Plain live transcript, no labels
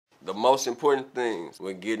the most important things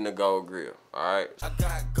when getting a gold grill. Alright? I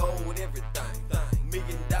got gold with everything. $1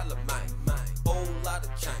 million mine. Whole lot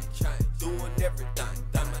of change. Doing everything.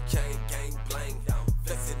 That my chain gang bling.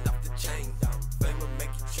 Flexing off the chain. Fame will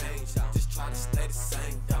make you change. Just try to stay the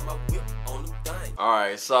same. Got my whip on them things.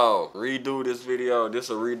 Alright, so redo this video. This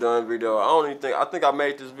a redone video. I think I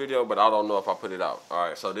made this video, but I don't know if I put it out.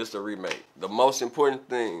 Alright, so this is the remake. The most important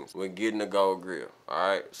things when getting a gold grill.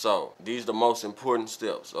 Alright, so these are the most important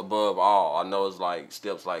steps above all. I know it's like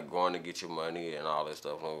steps like going to get your money and all that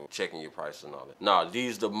stuff, checking your price and all that. Nah,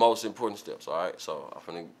 these are the most important steps. Alright, so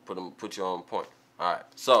I'm finna put you on point. Alright,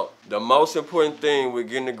 so the most important thing with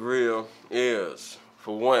getting a grill is,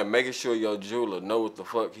 for one, making sure your jeweler know what the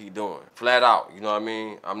fuck he doing. Flat out, you know what I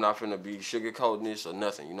mean? I'm not finna be sugarcoating this or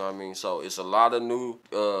nothing, you know what I mean? So it's a lot of new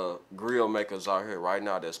grill makers out here right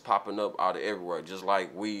now that's popping up out of everywhere, just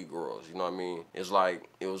like weed growers, you know what I mean? It's like,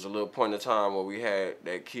 it was a little point in time where we had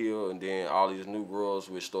that kill, and then all these new growers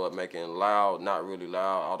would start making loud, not really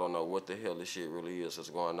loud. I don't know what the hell this shit really is that's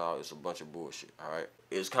going on. It's a bunch of bullshit, all right?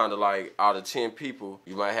 It's kind of like out of 10 people,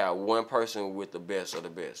 you might have one person with the best of the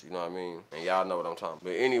best, you know what I mean? And y'all know what I'm talking about.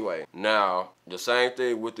 But anyway, now, the same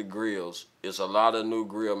thing with the grills. It's a lot of new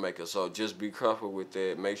grill makers, so just be careful with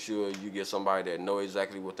that. Make sure you get somebody that know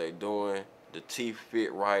exactly what they're doing. The teeth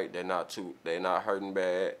fit right, they're not hurting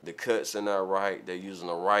bad. The cuts in there right, they're using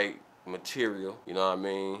the right material, you know what I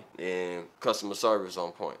mean, and customer service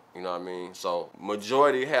on point, you know what I mean. So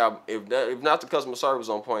majority have, if not the customer service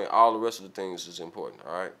on point, all the rest of the things is important.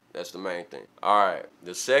 All right, that's the main thing. All right,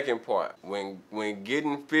 the second part, when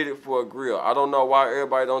getting fitted for a grill, I don't know why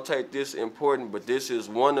everybody don't take this important, but this is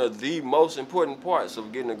one of the most important parts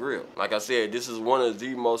of getting a grill. Like I said, this is one of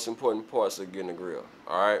the most important parts of getting a grill.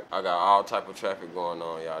 All right, I got all type of traffic going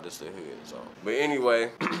on, y'all. This is the hood, so. But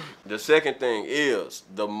anyway, the second thing is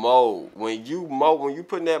the mold. When you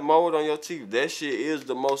putting that mold on your teeth, that shit is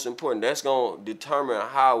the most important. That's gonna determine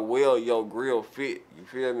how well your grill fit. You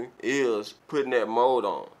feel me? Is putting that mold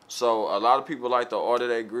on. So a lot of people like to order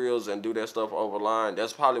their grills and do that stuff overline.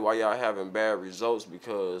 That's probably why y'all having bad results,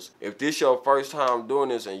 because if this your first time doing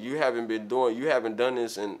this and you haven't done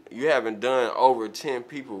this and you haven't done over 10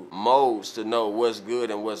 people molds to know what's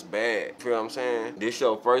good and what's bad. You feel what I'm saying? This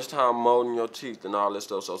your first time molding your teeth and all this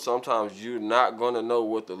stuff. So sometimes you're not gonna know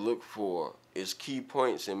what to look for. It's key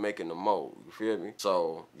points in making the mold. You feel me?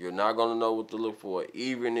 So you're not gonna know what to look for,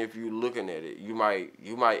 even if you looking at it.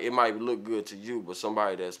 It might look good to you, but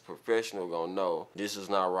somebody that's professional gonna know this is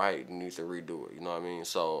not right. You need to redo it. You know what I mean?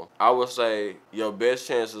 So I would say your best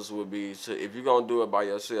chances would be to, if you're gonna do it by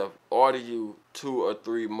yourself, order you 2 or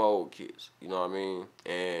 3 mold kits, you know what I mean,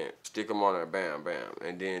 and stick them on there, bam, bam,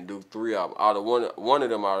 and then do 3 of them. Out of one of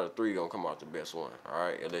them out of 3 gonna come out the best one, all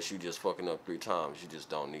right? Unless you just fucking up 3 times, you just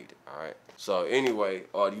don't need it, all right? So anyway,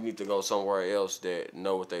 or you need to go somewhere else that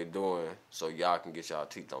know what they doing so y'all can get y'all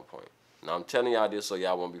teeth on point. Now I'm telling y'all this so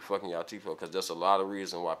y'all won't be fucking y'all teeth up, because there's a lot of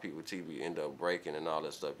reason why people teeth end up breaking and all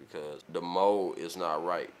that stuff, because the mold is not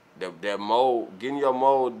right. That mold, getting your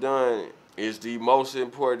mold done is the most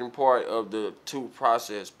important part of the tooth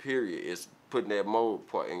process, period. It's putting that mold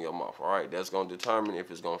part in your mouth, all right? That's going to determine if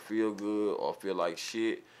it's going to feel good or feel like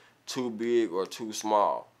shit, too big or too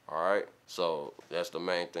small, all right? So that's the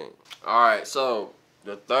main thing. All right, so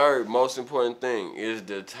the third most important thing is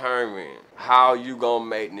determine how you gonna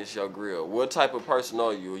maintenance your grill. What type of person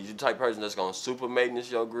are you? Are you the type of person that's gonna super maintenance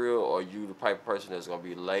your grill, or are you the type of person that's gonna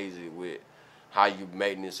be lazy with how you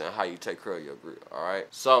maintenance and how you take care of your grill, all right?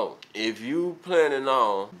 So if you planning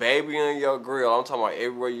on babying your grill, I'm talking about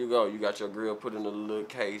everywhere you go, you got your grill put in a little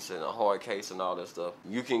case and a hard case and all that stuff.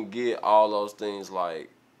 You can get all those things like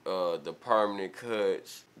the permanent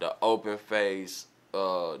cuts, the open face,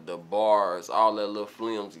 the bars, all that little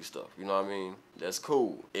flimsy stuff, you know what I mean? That's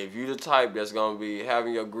cool. If you the type that's gonna be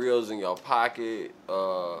having your grills in your pocket,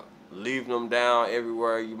 leaving them down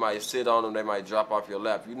everywhere, you might sit on them, they might drop off your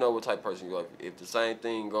lap. You know what type of person you are. If the same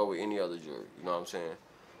thing go with any other jewelry, you know what I'm saying?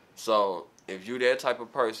 So if you that type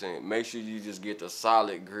of person, make sure you just get the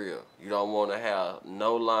solid grill. You don't want to have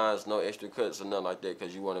no lines, no extra cuts or nothing like that,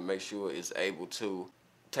 because you want to make sure it's able to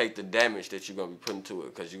take the damage that you're going to be putting to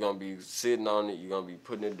it, because you're going to be sitting on it, you're going to be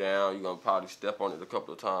putting it down, you're going to probably step on it a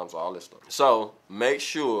couple of times, all this stuff. So make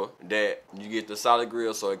sure that you get the solid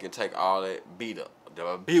grill so it can take all that beat up, the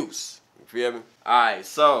abuse. You feel me? Alright,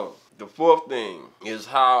 so the fourth thing is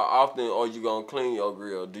how often are you gonna clean your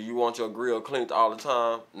grill? Do you want your grill cleaned all the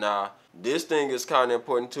time? Now, this thing is kind of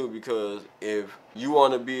important too, because if you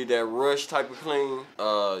want to be that rush type of clean,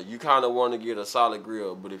 you kind of want to get a solid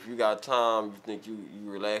grill. But if you got time, you think you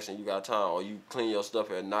relaxing, you got time, or you clean your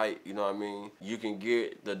stuff at night, you know what I mean? You can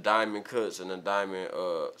get the diamond cuts and the diamond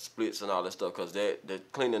splits and all that stuff, because the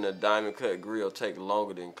cleaning a diamond cut grill take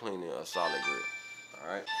longer than cleaning a solid grill.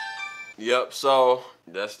 All right. Yep. So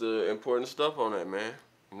that's the important stuff on that, man.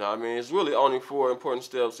 You know what I mean? It's really only 4 important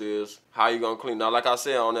steps is how you gonna clean. Now, like I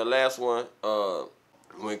said on that last one,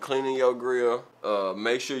 when cleaning your grill,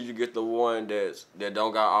 make sure you get the one that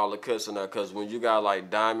don't got all the cuts in there, because when you got like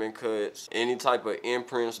diamond cuts, any type of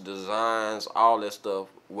imprints, designs, all that stuff,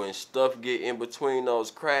 when stuff get in between those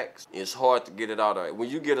cracks, it's hard to get it out of it. When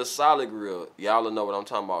you get a solid grill, y'all will know what I'm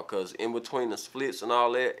talking about, because in between the splits and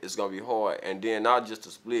all that, it's gonna be hard. And then not just the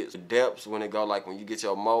splits, the depths, when it go, like when you get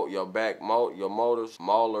your back your motors,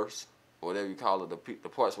 maulers, whatever you call it, the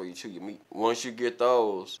parts where you chew your meat. Once you get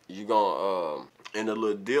those, you gonna in the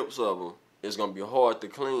little dips of them, it's gonna be hard to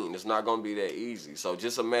clean. It's not gonna be that easy. So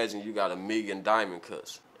just imagine you got 1,000,000 diamond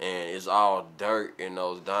cuts and it's all dirt in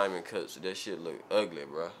those diamond cuts. That shit look ugly,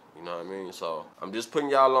 bro. You know what I mean? So I'm just putting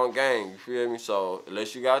y'all on game, you feel me? So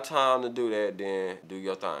unless you got time to do that, then do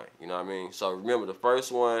your thing. You know what I mean? So remember, the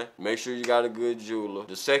first one, make sure you got a good jeweler.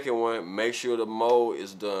 The second one, make sure the mold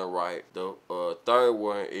is done right. The third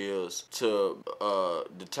one is to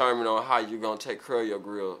determine on how you're gonna take care of your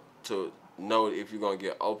grill, to know if you're gonna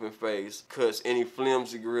get open face cuts, any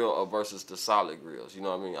flimsy grill, or versus the solid grills. You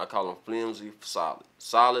know what I mean? I call them flimsy, solid.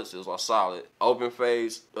 Solids is a solid. Open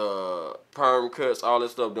face, perm cuts, all that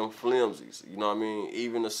stuff, them flimsies. You know what I mean?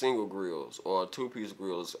 Even the single grills or a 2-piece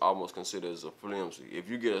grill is almost considered as a flimsy. If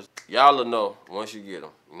you get y'all will know once you get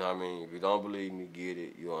them. You know what I mean? If you don't believe me, get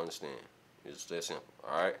it. You'll understand. It's that simple.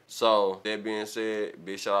 All right. So that being said,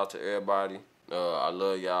 big shout out to everybody. I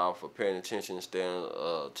love y'all for paying attention, staying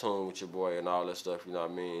tuned with your boy and all that stuff, you know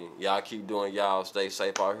what I mean? Y'all keep doing y'all, stay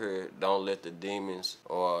safe out here. Don't let the demons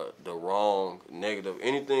or the wrong, negative,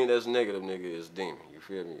 anything that's negative, nigga, is demon. You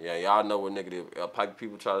feel me? Yeah, y'all know what negative,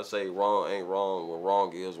 people try to say wrong ain't wrong, when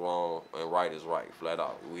wrong is wrong and right is right, flat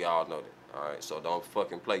out. We all know that, all right? So don't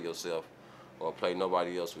fucking play yourself or play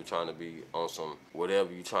nobody else who's trying to be on some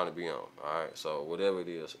whatever you trying to be on. Alright, so whatever it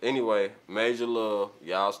is. Anyway, major love.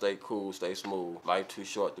 Y'all stay cool, stay smooth. Life too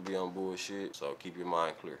short to be on bullshit, so keep your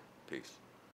mind clear. Peace.